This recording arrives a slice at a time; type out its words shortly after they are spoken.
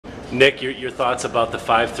Nick, your thoughts about the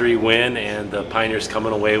 5-3 win and the Pioneers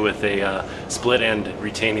coming away with a split and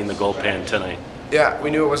retaining the gold pan tonight? Yeah, we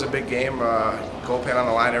knew it was a big game, gold pan on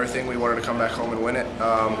the line, everything. We wanted to come back home and win it.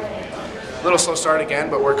 A little slow start again,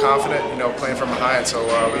 but we're confident, playing from behind, so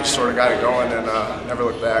we just sort of got it going and never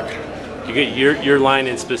looked back. You get your line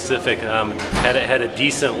in specific had a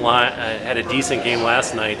decent game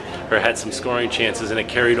last night, or had some scoring chances, and it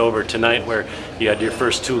carried over tonight where you had your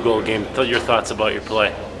first 2-goal game. Your thoughts about your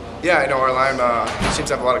play? Yeah, I know our line seems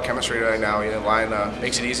to have a lot of chemistry right now. Line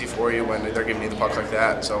makes it easy for you when they're giving you the puck like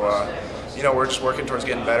that. So, we're just working towards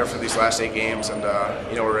getting better for these last 8 games, and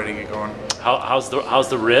we're ready to get going. How's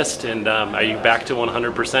the wrist, and are you back to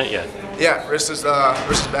 100% yet? Yeah, wrist is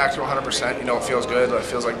back to 100%. It feels good. It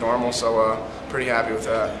feels like normal. So, pretty happy with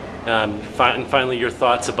that. And finally, your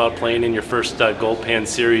thoughts about playing in your first gold pan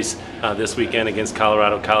series this weekend against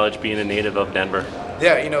Colorado College, being a native of Denver.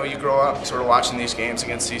 Yeah, you grow up sort of watching these games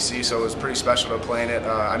against CC, so it was pretty special to play in it.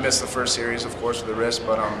 I missed the first series, of course, with the wrist,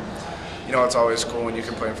 but it's always cool when you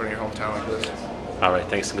can play in front of your hometown like this. All right,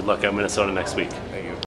 thanks and good luck at Minnesota next week. Thank you.